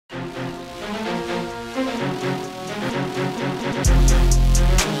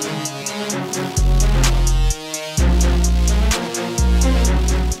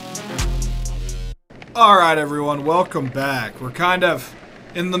Alright everyone, welcome back. We're kind of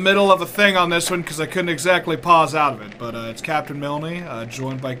in the middle of a thing on this one because I couldn't exactly pause out of it, but it's Captain Milne,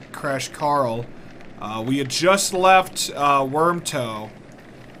 joined by Crash Carl. We had just left Wormtoe,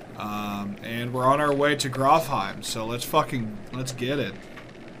 and we're on our way to Grofheim, so let's get it.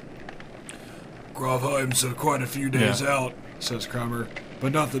 Grofheim's quite a few days out, says Crummer,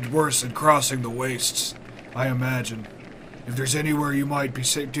 but nothing worse than crossing the wastes, I imagine. If there's anywhere you might be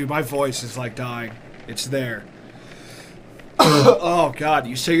safe. Dude, my voice is like dying. It's there. Oh, God.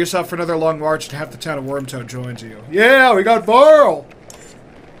 You set yourself for another long march and half the town of Wormtoe joins you. Yeah, we got Varl!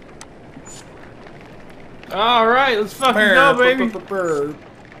 Alright, let's fucking go, baby!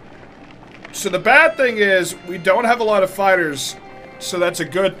 So the bad thing is, we don't have a lot of fighters, so that's a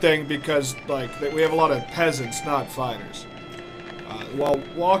good thing because, like, we have a lot of peasants, not fighters. While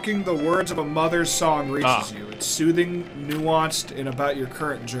walking, the words of a mother's song reaches you. It's soothing, nuanced, and about your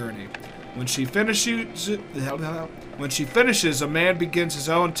current journey. When she finishes, a man begins his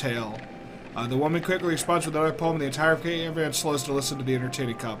own tale. The woman quickly responds with another poem, and the entire caravan slows to listen to the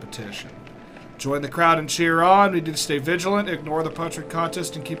entertaining competition. Join the crowd and cheer on. We need to stay vigilant, ignore the poetry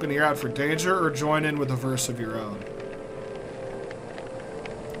contest, and keep an ear out for danger, or join in with a verse of your own.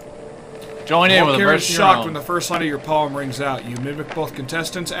 Join in with a verse of your shocked own. when the first line of your poem rings out. You mimic both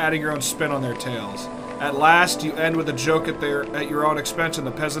contestants, adding your own spin on their tales. At last, you end with a joke at your own expense, and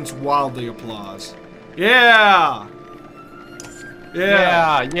the peasants wildly applause. Yeah!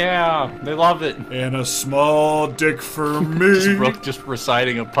 Yeah, they love it. And a small dick for me. just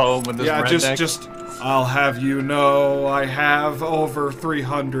reciting a poem with this redneck. I'll have you know I have over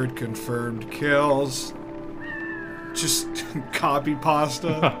 300 confirmed kills. Just copy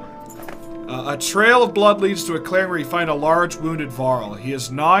pasta. A trail of blood leads to a clearing where you find a large, wounded Varl. He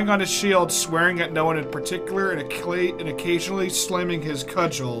is gnawing on his shield, swearing at no one in particular, and occasionally slamming his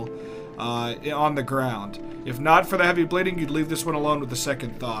cudgel on the ground. If not for the heavy bleeding, you'd leave this one alone with a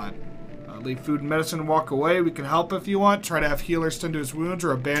second thought. Leave food and medicine and walk away. We can help if you want. Try to have healers tend to his wounds,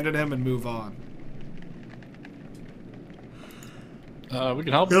 or abandon him and move on. We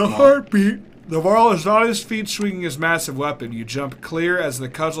can help him. In a heartbeat. The Varl is on his feet, swinging his massive weapon. You jump clear as the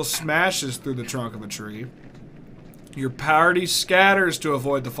cudgel smashes through the trunk of a tree. Your party scatters to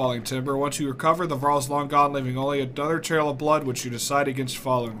avoid the falling timber. Once you recover, the Varl's long gone, leaving only another trail of blood, which you decide against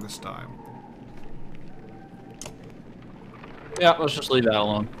following this time. Yeah, let's just leave that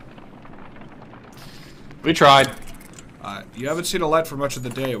alone. We tried. You haven't seen Alette for much of the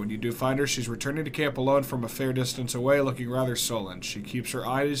day. When you do find her, she's returning to camp alone from a fair distance away, looking rather sullen. She keeps her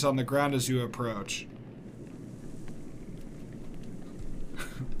eyes on the ground as you approach.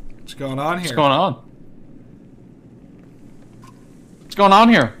 What's going on here? What's going on? What's going on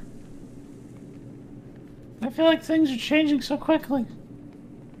here? I feel like things are changing so quickly.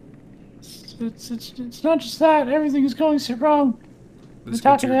 It's not just that. Everything is going so wrong. I'm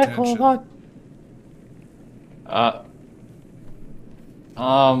talking to Echo a lot.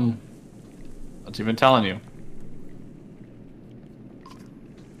 What's he been telling you?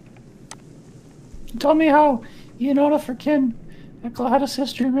 He told me how he and Ona for kin. Echo had a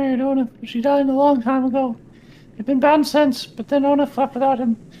sister who married Ona, but she died a long time ago. They've been bound since, but then Ona left without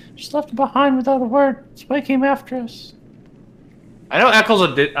him. Just left him behind without a word. That's why he came after us. I know Echo's a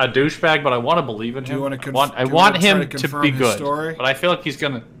douchebag, but I want to believe in him. I want him to be good, but I feel like he's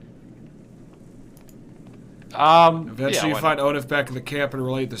gonna... Eventually you find Onif back at the camp and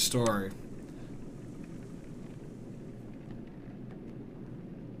relate the story.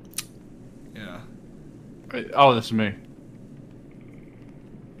 Yeah. Oh, this is me.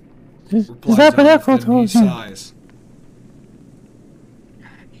 Is that what Echo told you?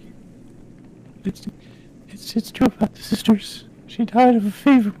 It's true about the sisters. She died of a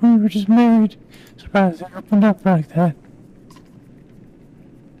fever when we were just married. Surprised they opened up like that.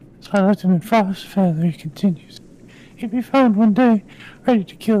 So I left him in Frost's feather, he continues. He'd be found one day, ready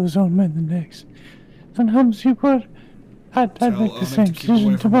to kill his own men the next. Sometimes he would. I'd make the same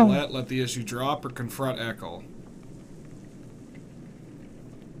decision tomorrow. Let the issue drop or confront Echo.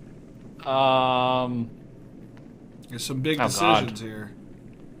 There's some big decisions here.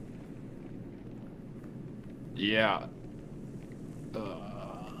 Yeah.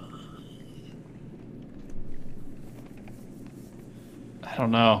 I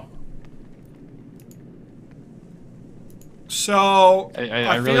don't know. So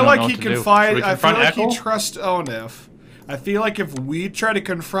I really feel like know he what to do. I feel like Echo? he trusts Onif. I feel like if we try to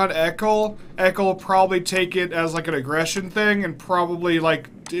confront Echo, Echo will probably take it as like an aggression thing, and probably like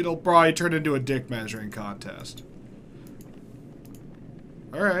it'll probably turn into a dick measuring contest.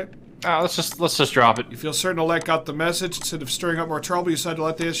 All right, Let's just drop it. You feel certain Alec got the message. Instead of stirring up more trouble, you decide to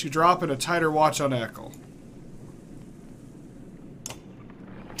let the issue drop and a tighter watch on Echo.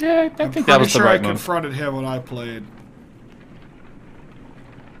 Yeah, I I'm think pretty was the sure right I move. confronted him when I played.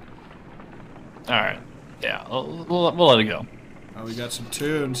 Alright. Yeah, we'll let it go. Oh, we got some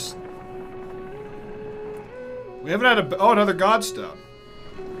tunes. We haven't had a... Oh, another Godstone.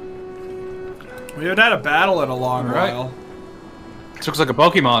 We haven't had a battle in a long while. This looks like a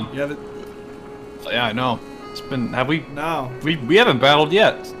Pokemon. Yeah, Yeah, I know. It's been... Have we... No. We haven't battled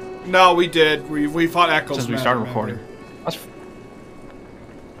yet. No, we did. We fought Echoes. Since we started recording. That's...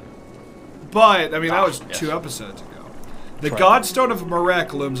 But, I mean, that was yes. 2 episodes ago. The That's right. Godstone of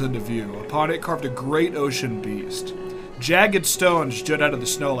Marek looms into view. Upon it carved a great ocean beast. Jagged stones jut out of the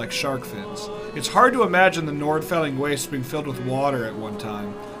snow like shark fins. It's hard to imagine the Nordfelling Waste being filled with water at one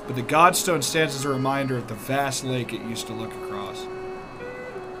time, but the Godstone stands as a reminder of the vast lake it used to look across.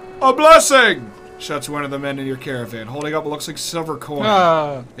 A blessing! Shouts one of the men in your caravan, holding up what looks like silver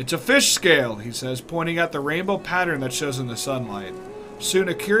coin. It's a fish scale, he says, pointing at the rainbow pattern that shows in the sunlight. Soon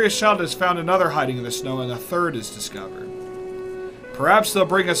a curious child has found another hiding in the snow, and a third is discovered. Perhaps they'll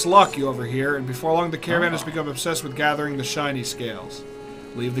bring us luck, you overhear, and before long the caravan has become obsessed with gathering the shiny scales.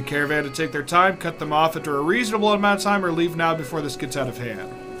 Leave the caravan to take their time, cut them off after a reasonable amount of time, or leave now before this gets out of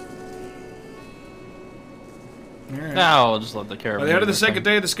hand. Alright. Now we'll just let the caravan. By the end of the second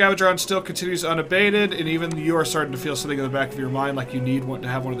day, the scavenger hunt still continues unabated, and even you are starting to feel something in the back of your mind like you need to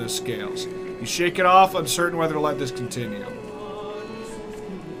have one of those scales. You shake it off, uncertain whether to let this continue.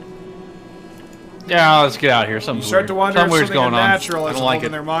 Yeah, let's get out of here. You Something's start to wonder if weird's something going unnatural on. I is don't like in it.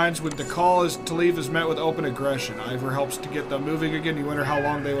 their minds when the call is to leave is met with open aggression. Ivor helps to get them moving again. You wonder how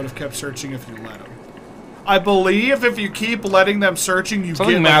long they would have kept searching if you let them. I believe if you keep letting them searching, you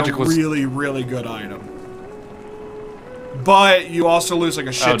Something get like, a magic was- really, really good item. But you also lose like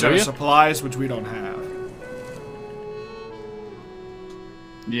a shit ton of supplies, which we don't have.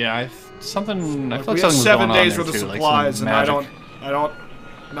 Yeah, something. I feel like We have something was 7 going on days there worth of too, like supplies, some and I magic. don't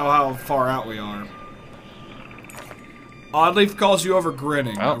know how far out we are. Oddleaf calls you over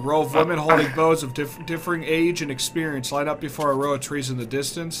grinning. Oh. A row of women holding bows of differing age and experience line up before a row of trees in the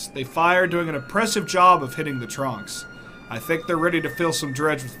distance. They fire, doing an impressive job of hitting the trunks. I think they're ready to fill some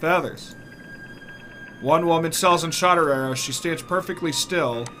dredge with feathers. One woman sells and shot her arrow. She stands perfectly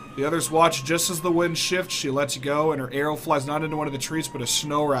still. The others watch just as the wind shifts. She lets go, and her arrow flies not into one of the trees, but a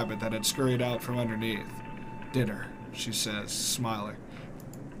snow rabbit that had scurried out from underneath. Dinner, she says, smiling.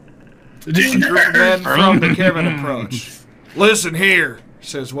 A group of men from the caravan approach. Listen here,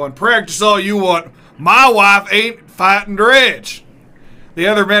 says one. Practice all you want. My wife ain't fighting dredge. The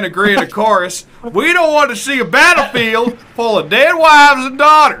other men agree in a chorus. We don't want to see a battlefield full of dead wives and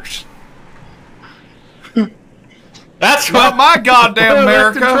daughters. That's Not my goddamn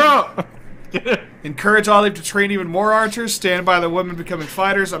America. Encourage Oddleaf to train even more archers. Stand by the women becoming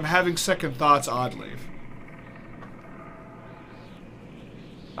fighters. I'm having second thoughts, Oddleaf.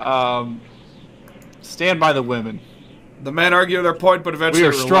 Stand by the women. The men argue their point, but eventually We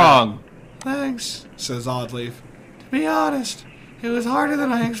are relent. strong. Thanks, says Oddleaf. To be honest, it was harder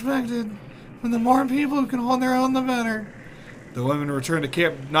than I expected. When the more people who can hold their own, the better. The women return to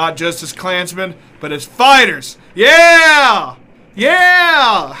camp not just as clansmen, but as fighters. Yeah!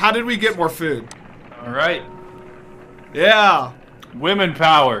 Yeah! How did we get more food? All right. Yeah. Women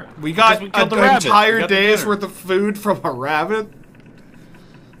power. We got Because we an killed the rabbit. We entire got the day's dinner. worth of food from a rabbit.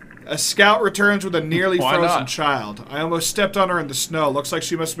 A scout returns with a nearly Why frozen not? child. I almost stepped on her in the snow. Looks like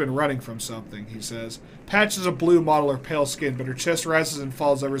she must have been running from something, he says. Patches of blue model her pale skin, but her chest rises and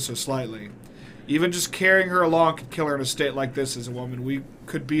falls ever so slightly. Even just carrying her along could kill her in a state like this as a woman. We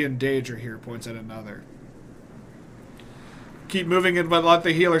could be in danger here, points at another. Keep moving and let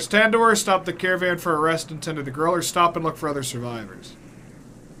the healers tend to her. Stop the caravan for a rest and tend to the girl, or stop and look for other survivors.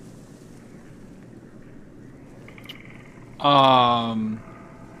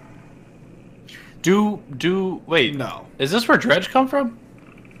 Wait. No. Is this where Dredge come from?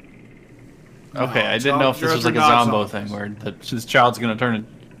 No, Okay, I didn't know if this Dredge was are like a not Zombo zombies. thing where this child's gonna turn it.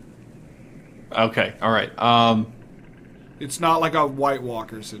 Okay, all right. It's not like a White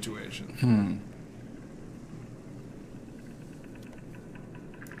Walker situation.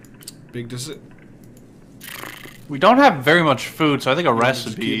 Big We don't have very much food, so I think a rest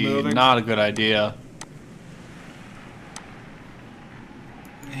just would keep be moving? not a good idea.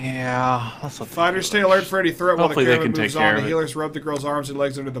 Yeah, let's let Fighters stay alert for any threat while the Hopefully they caravan can moves take on. care The of it. healers rub the girl's arms and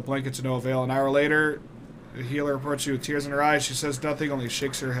legs under the blankets to no avail. An hour later, the healer approaches you with tears in her eyes. She says nothing, only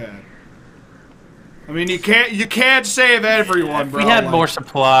shakes her head. I mean, you can't save everyone, If bro. we had like- more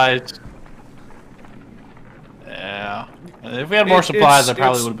supplies. Yeah. If we had more supplies, I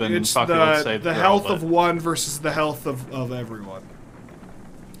probably would have been fucking the, saved the health of one versus the health of everyone.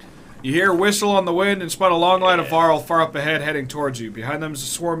 You hear a whistle on the wind and spot a long line of Varl far up ahead heading towards you. Behind them is a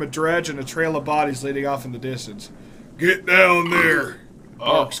swarm of dredge and a trail of bodies leading off in the distance. Get down there,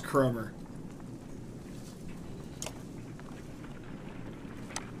 barks Crummer.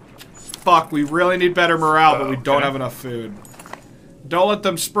 Fuck, we really need better morale, but we don't have enough food. Don't let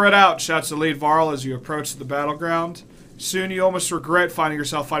them spread out, shouts the lead Varl as you approach the battleground. Soon you almost regret finding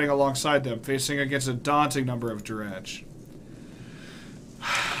yourself fighting alongside them, facing against a daunting number of dredge.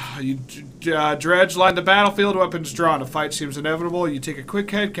 Dredge line the battlefield, weapons drawn. A fight seems inevitable. You take a quick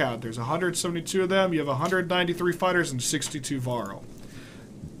head count. There's 172 of them. You have 193 fighters and 62 Varl.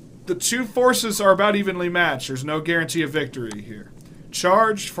 The two forces are about evenly matched. There's no guarantee of victory here.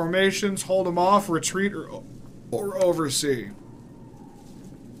 Charge, formations, hold them off, retreat, or oversee.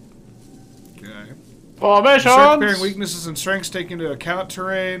 Okay. Formations! Start comparing weaknesses and strengths, taking into account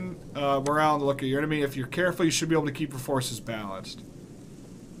terrain, morale, and the look of your enemy. If you're careful, you should be able to keep your forces balanced.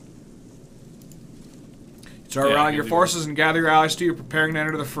 Start rallying your forces and gather your allies to you, preparing to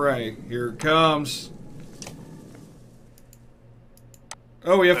enter the fray. Here it comes.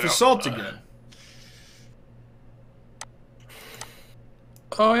 Oh, we have Fasalt again.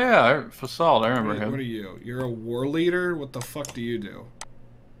 Oh yeah, Fasalt, I remember him. What are you? You're a war leader? What the fuck do you do?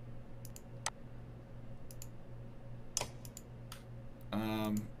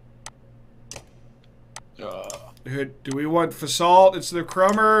 Do we want Fasalt? It's the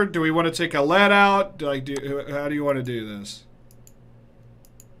Crummer. Do we want to take a lead out? How do you want to do this?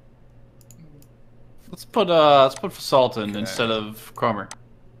 Let's put Fasalt in instead of Crummer.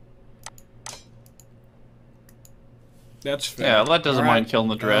 That's fair. Yeah, Let doesn't mind killing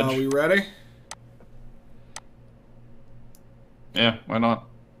the dredge. Are we ready? Yeah, why not?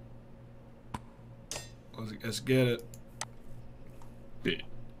 Let's get it. Yeah.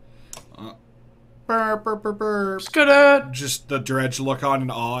 Just the dredge look on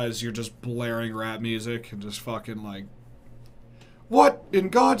in awe as you're just blaring rap music and just fucking like, what in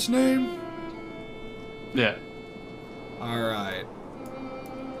God's name? Yeah. Alright.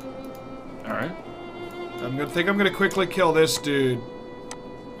 Alright. I'm gonna quickly kill this dude.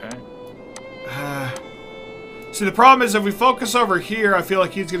 Okay. See, the problem is if we focus over here, I feel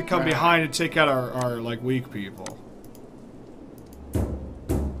like he's gonna come behind and take out our like weak people.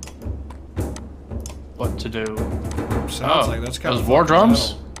 What to do? Sounds like that's kind those of war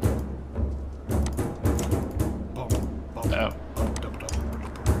drums. Oh.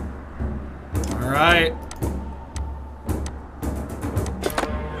 All right.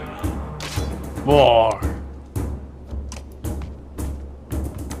 War.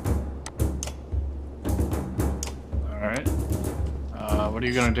 All right. What are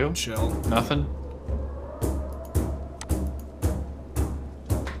you gonna do? Chill. Nothing.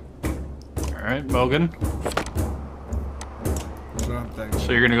 Alright, Mogan.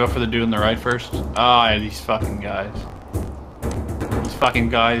 So you're gonna go for the dude on the right first? Ah, yeah, these fucking guys. These fucking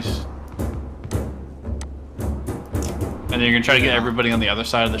guys. And then you're gonna try to get everybody on the other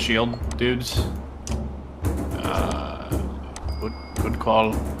side of the shield, dudes. Good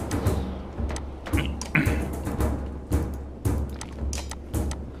call.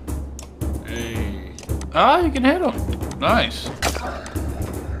 Hey. Ah, you can hit him. Nice.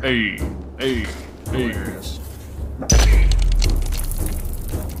 Hey. Hey. Hey.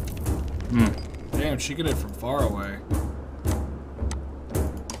 Damn, she can hit from far away.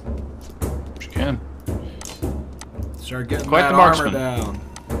 She can. Start getting Quite that the marksman. armor down.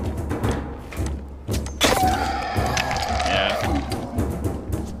 Yeah.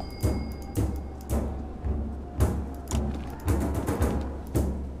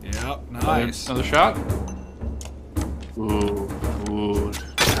 Yep, nice. Another shot? Ooh, good.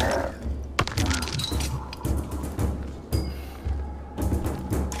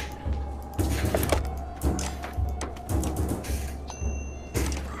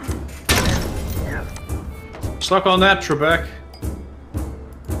 Suck on that, Trebek.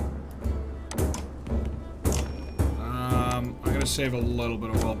 I'm gonna save a little bit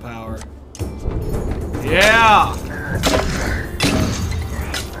of willpower. Yeah!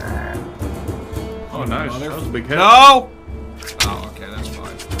 Oh, nice. That was a big hit. No! Oh, okay, that's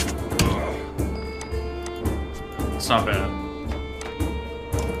fine. It's not bad.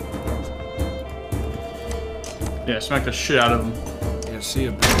 Yeah, smack the shit out of him. Yeah, see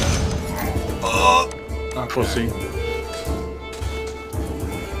a bit. Oh! Okay. Pussy.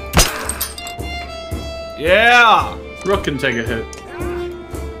 Yeah! Rook can take a hit.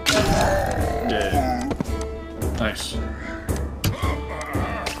 Yeah. Nice.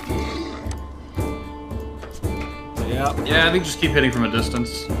 Yep. Yeah, I think just keep hitting from a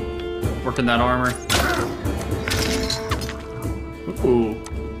distance. Working that armor. Ooh.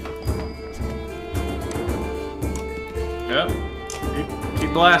 Yep.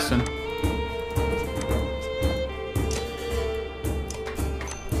 Keep blasting.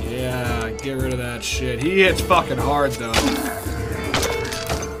 Yeah, get rid of that shit. He hits fucking hard, though.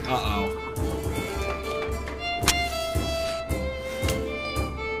 Uh-oh.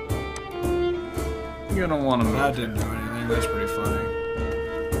 You don't want to move. That didn't do anything. That's pretty funny.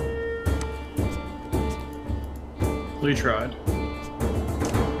 We tried.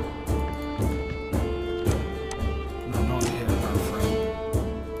 No, no one hit our friend.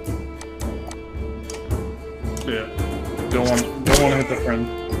 Yeah. Don't want to hit the friend.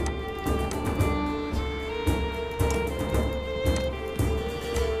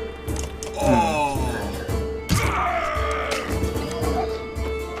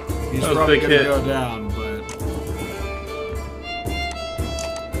 He's That was a probably big gonna hit. go down, but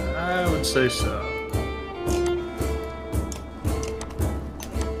I would say so.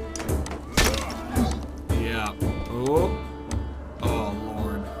 yeah. Oh. Oh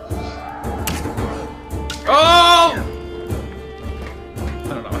Lord. Oh!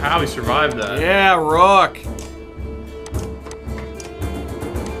 I don't know how he survived that. Yeah, Rook.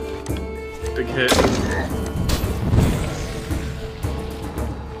 Big hit.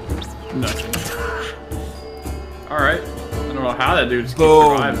 Nothing. Alright. I don't know how that dude just keeps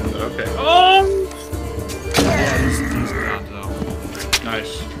Boom. surviving, but okay. Oh! Yeah, he's down though.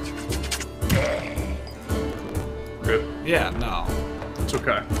 Nice. Good. Yeah, no. It's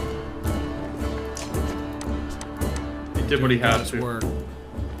okay. He did what he had to. Work.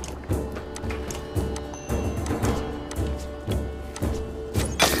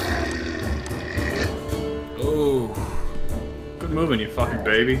 Oh. Good moving, you fucking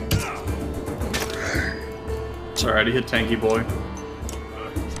baby. It's alright, he hit Tanky Boy.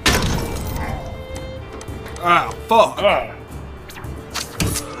 Ah, fuck. Ah.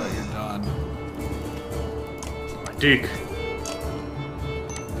 You're done. My dick.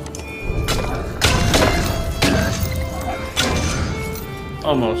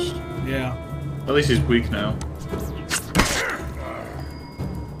 Almost. Yeah. At least he's weak now.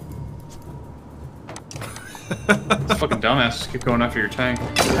 These fucking dumbasses keep going after your tank.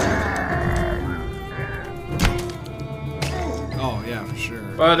 Oh, yeah, for sure.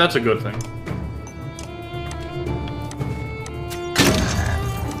 That's a good thing.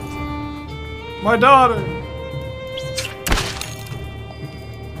 My daughter!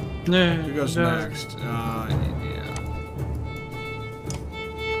 Nah, Who goes nah. next? Yeah.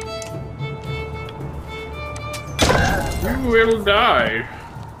 You will die.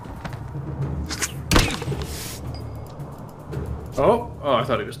 Oh, I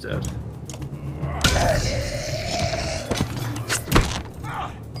thought he was dead.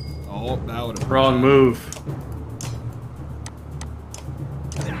 Oh, that would have Wrong move.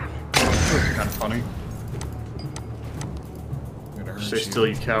 Kind of funny. Stay still,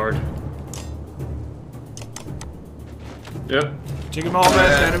 you coward. Yep. Take a moment, the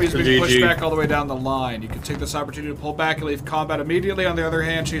enemy's being pushed GG. back all the way down the line. You can take this opportunity to pull back and leave combat immediately. On the other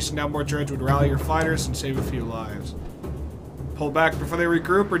hand, chasing down more dredge would rally your fighters and save a few lives. Pull back before they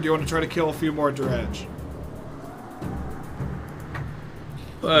regroup, or do you want to try to kill a few more dredge?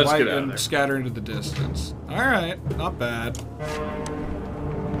 Let's Light get out of and there. scatter into the distance. Alright, not bad.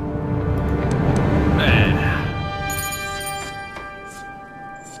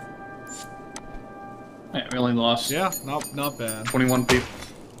 Yeah, we only lost Yeah, not bad. 21 people.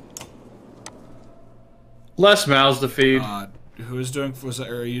 Less mouths to feed. Who is doing,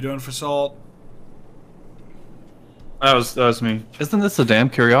 are you doing for salt? That was me. Isn't this a damn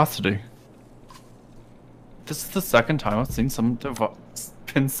curiosity? This is the second time I've seen someone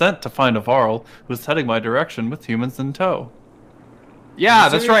been sent to find a Varl who's heading my direction with humans in tow. Yeah,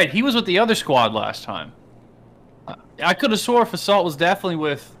 that's right. He was with the other squad last time. I could have swore if Assault was definitely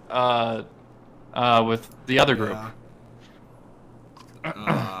with the other group.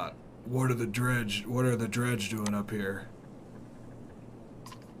 What are the dredge doing up here?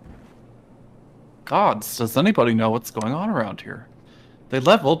 Gods, does anybody know what's going on around here? They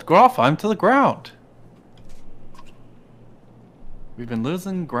leveled Grofheim to the ground. We've been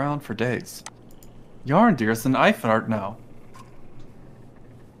losing ground for days. Yarndeer's in Eifenart now.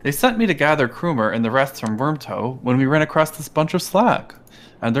 They sent me to gather Krumer and the rest from Wormtoe when we ran across this bunch of slag.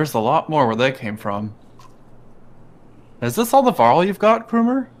 And there's a lot more where they came from. Is this all the Varl you've got,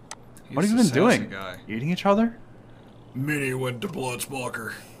 Krumer? What have you been doing? Guy. Eating each other? Minnie went to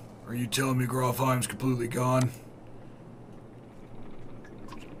Bloodstalker. Are you telling me Grofheim's completely gone?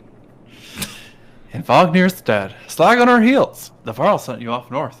 And Vognir's dead. Slag on our heels. The Varl sent you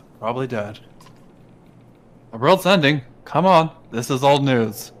off north. Probably dead. The world's ending. Come on. This is old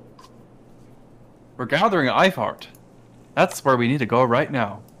news. We're gathering at Eifhart. That's where we need to go right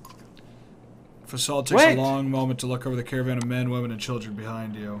now. Fasal takes a long moment to look over the caravan of men, women, and children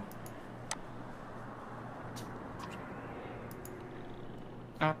behind you.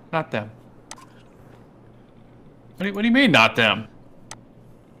 Not them. What do you mean, not them?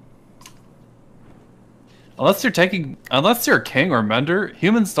 Unless you're a king or mender,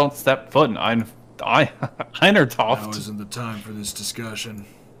 humans don't step foot in Einertoft. Now isn't the time for this discussion.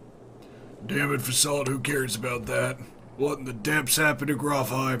 Damn it, Fasal, who cares about that? What in the depths happened to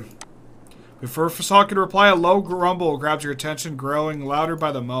Grofheim? Before Fasal could reply, a low grumble grabs your attention, growing louder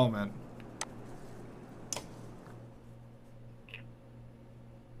by the moment.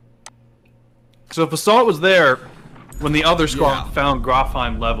 So Fasal was there when the other squad found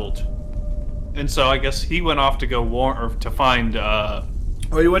Grofheim leveled. And so I guess he went off to go to find well,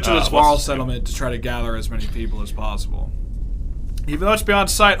 he went to this Varl settlement to try to gather as many people as possible. Even though it's beyond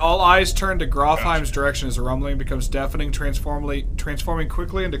sight, all eyes turn to Grofheim's direction as the rumbling becomes deafening, transforming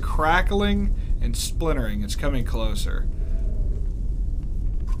quickly into crackling and splintering. It's coming closer.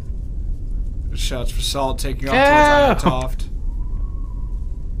 Shouts for Salt, taking off towards Einertoft.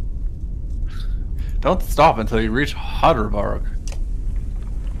 Don't stop until you reach Haddervarg.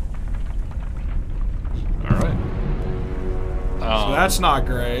 Alright. So that's not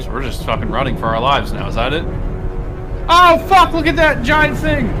great. So we're just fucking running for our lives now, is that it? Oh fuck, look at that giant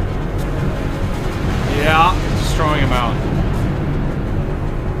thing! Yeah. Destroying him out.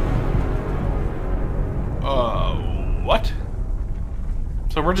 What?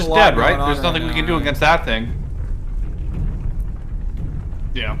 So we're just dead, right? There's nothing we can do against that thing.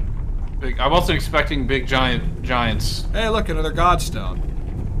 Yeah. I wasn't expecting big giants. Hey, look, another Godstone.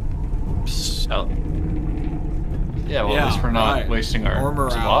 So, yeah, well, at least we're not wasting our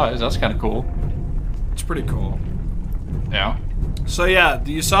supplies. That's kind of cool. It's pretty cool. Yeah. So yeah,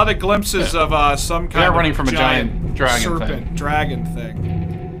 you saw the glimpses of some kind of running from a giant dragon thing.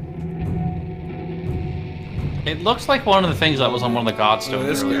 It looks like one of the things that was on one of the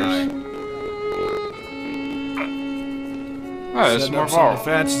Godstones earlier. Oh, there's more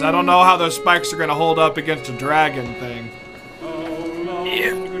defenses. I don't know how those spikes are going to hold up against a dragon thing.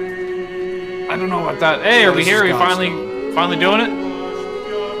 Yeah. I don't know about that. Hey, are we here? Are we finally doing it?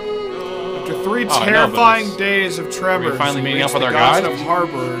 After 3 terrifying days of tremors, are we finally meeting up with our guys guys? of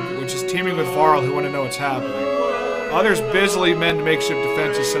Harburg, which is teeming with Varl who want to know what's happening. Others busily mend makeshift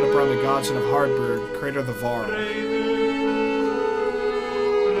defenses set up around the godson of Harburg, crater of the Varl.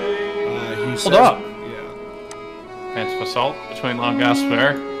 Hold up. Pants of assault between Long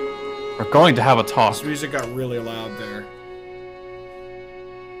Gasper. We're going to have a talk. This music got really loud there.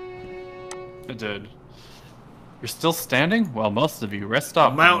 It did. You're still standing? Well, most of you rest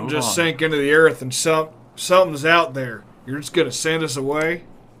up. The mountain just sank into the earth and something's out there. You're just gonna send us away?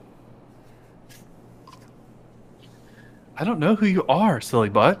 I don't know who you are, silly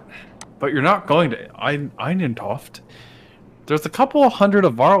butt. But you're not going to Einentoft. There's a couple of hundred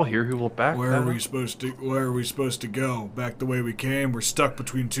of Varl here who will back. Where are we supposed to go? Back the way we came? We're stuck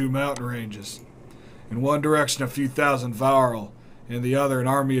between 2 mountain ranges. In one direction, a few thousand Varl. In the other, an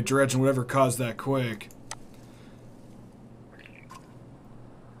army of dredge and whatever caused that quake.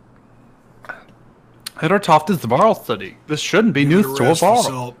 Einentoft is the Varl city. This shouldn't be news to a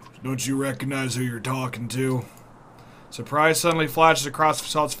Varl. Don't you recognize who you're talking to? Surprise suddenly flashes across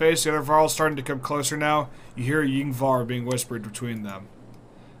Fasalt's face. The other Varl's starting to come closer now. You hear Yingvar being whispered between them.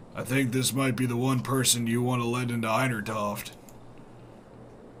 I think this might be the one person you want to let into Einertoft.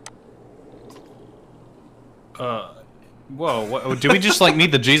 Whoa, what, do we just like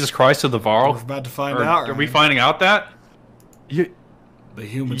meet the Jesus Christ of the Varl? We're about to find out. Are we finding out that? The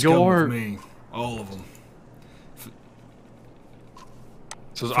humans come with me. All of them.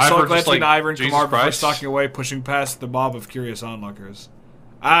 So is Ivor just like Ivor Jesus Kamar before Christ? stalking away, pushing past the mob of curious onlookers.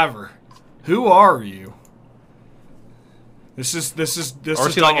 Ivor, who are you? This is or is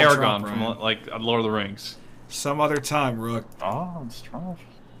he Donald like Aragorn Trump, from Ryan. like Lord of the Rings? Some other time, Rook. Oh, it's Trump.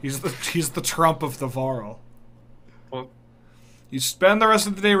 He's the Trump of the Varl. Well, You spend the rest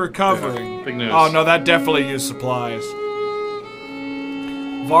of the day recovering. Yeah, big news. Oh no, that definitely used supplies.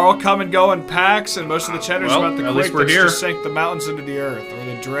 Varl come and go in packs, and most of the chatters about the quake that just sank the mountains into the earth, or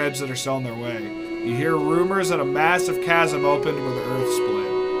the dredge that are still on their way. You hear rumors that a massive chasm opened where the earth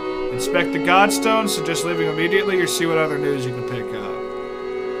split. Inspect the Godstone, suggest leaving immediately, or see what other news you can pick up.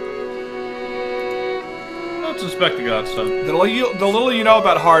 Let's inspect the Godstone. The little you know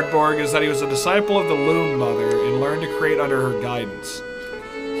about Hardborg is that he was a disciple of the Loon Mother and learned to create under her guidance.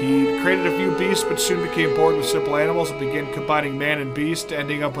 He created a few beasts, but soon became bored with simple animals and began combining man and beast,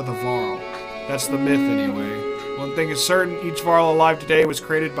 ending up with a Varl. That's the myth, anyway. One thing is certain, each Varl alive today was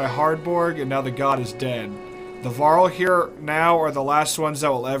created by Hardborg, and now the god is dead. The Varl here now are the last ones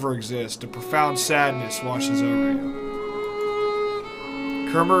that will ever exist. A profound sadness washes over you.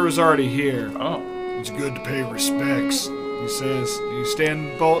 Kermer is already here. Oh. It's good to pay respects, he says. You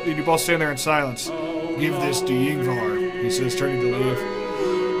both stand there in silence. Give this to Yngvar, he says, turning to leave.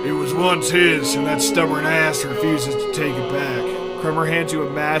 It was once his, and that stubborn ass refuses to take it back. Kermer hands you a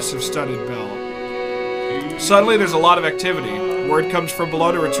massive studded belt. Suddenly, there's a lot of activity. Word comes from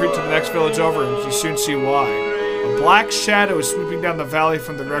below to retreat to the next village over, and you soon see why. A black shadow is sweeping down the valley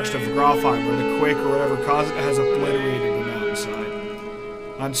from the direction of Grofheim, where the quake or whatever caused it has obliterated the mountainside.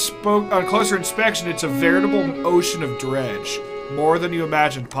 On closer inspection, it's a veritable ocean of dredge, more than you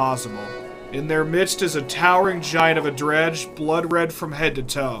imagined possible. In their midst is a towering giant of a dredge, blood red from head to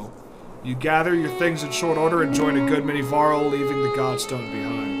toe. You gather your things in short order and join a good many Varl, leaving the Godstone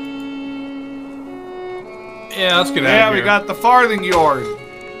behind. Yeah, let's get out of Yeah, here. we got the Farthing Yard.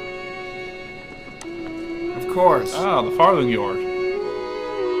 Of course. Oh, the Farthing Yard.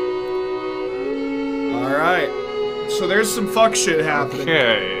 Alright. So there's some fuck shit happening.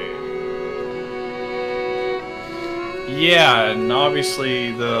 Okay. Yeah, and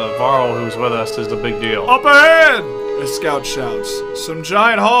obviously the Varl who's with us is the big deal. Up ahead! A scout shouts. Some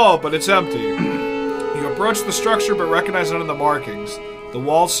giant hall, but it's empty. You approach the structure but recognize none of the markings. The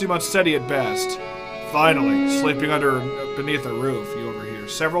walls seem unsteady at best. Finally, sleeping beneath a roof, you overhear.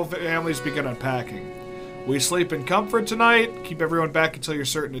 Several families begin unpacking. We sleep in comfort tonight. Keep everyone back until you're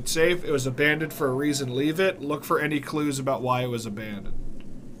certain it's safe. It was abandoned for a reason. Leave it. Look for any clues about why it was abandoned.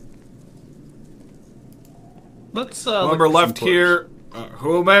 Let's Whoever left here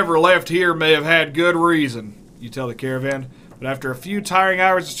may have had good reason, you tell the caravan. But after a few tiring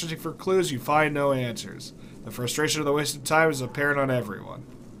hours of searching for clues, you find no answers. The frustration of the wasted time is apparent on everyone.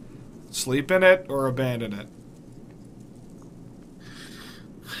 Sleep in it or abandon it.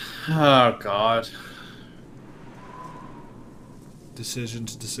 Oh, God.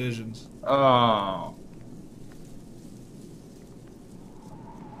 Decisions. Oh.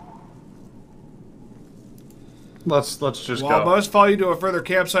 Let's just While go. most follow you to a further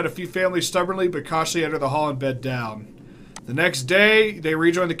campsite, a few families stubbornly but cautiously enter the hall and bed down. The next day, they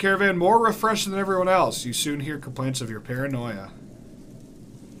rejoin the caravan more refreshed than everyone else. You soon hear complaints of your paranoia.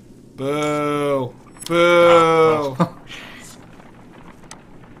 Boo. Boo.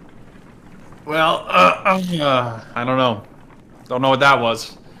 Well, I don't know. Don't know what that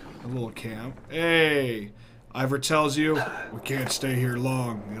was. A little camp. Hey, Ivor tells you, we can't stay here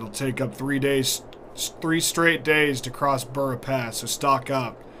long. It'll take up 3 straight days to cross Burra Pass, so stock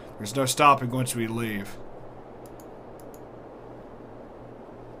up. There's no stopping once we leave.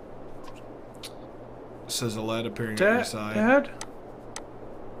 Says Aled, appearing at your side. Dad?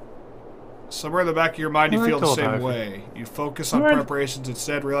 Somewhere in the back of your mind, you I feel the told same Ivor. way. You focus on preparations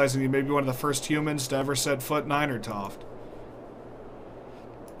instead, realizing you may be one of the first humans to ever set foot in Einertoft.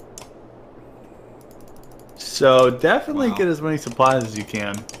 So definitely Wow. get as many supplies as you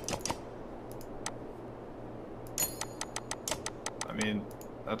can. I mean,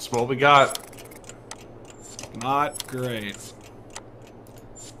 that's what we got. Not great.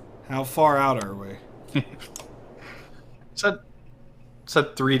 How far out are we?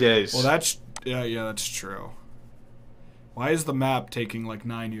 Said 3 days. Well, that's... Yeah, that's true. Why is the map taking like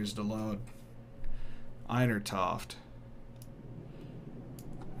 9 years to load? Einertoft.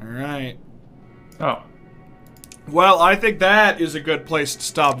 Alright. Oh. Well, I think that is a good place to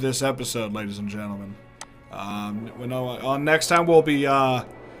stop this episode, ladies and gentlemen. On next time we'll be, I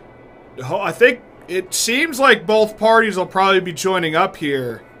think it seems like both parties will probably be joining up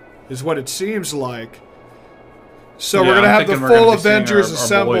here, is what it seems like. So Yeah, we're going to I'm have the thinking we're gonna full be seeing Avengers our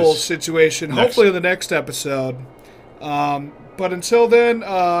Assemble boys situation, next. hopefully in the next episode. But until then,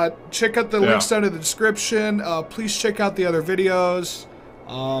 check out the links down in the description. Please check out the other videos.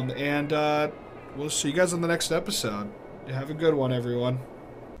 And we'll see you guys on the next episode. Have a good one, everyone.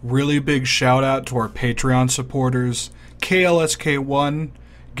 Really big shout out to our Patreon supporters: KLSK1,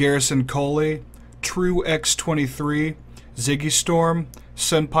 Garrison Coley, True X23, Ziggy Storm,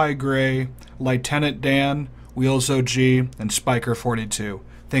 Senpai Gray, Lieutenant Dan, Wheels OG, and Spiker42.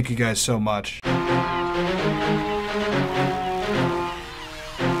 Thank you guys so much.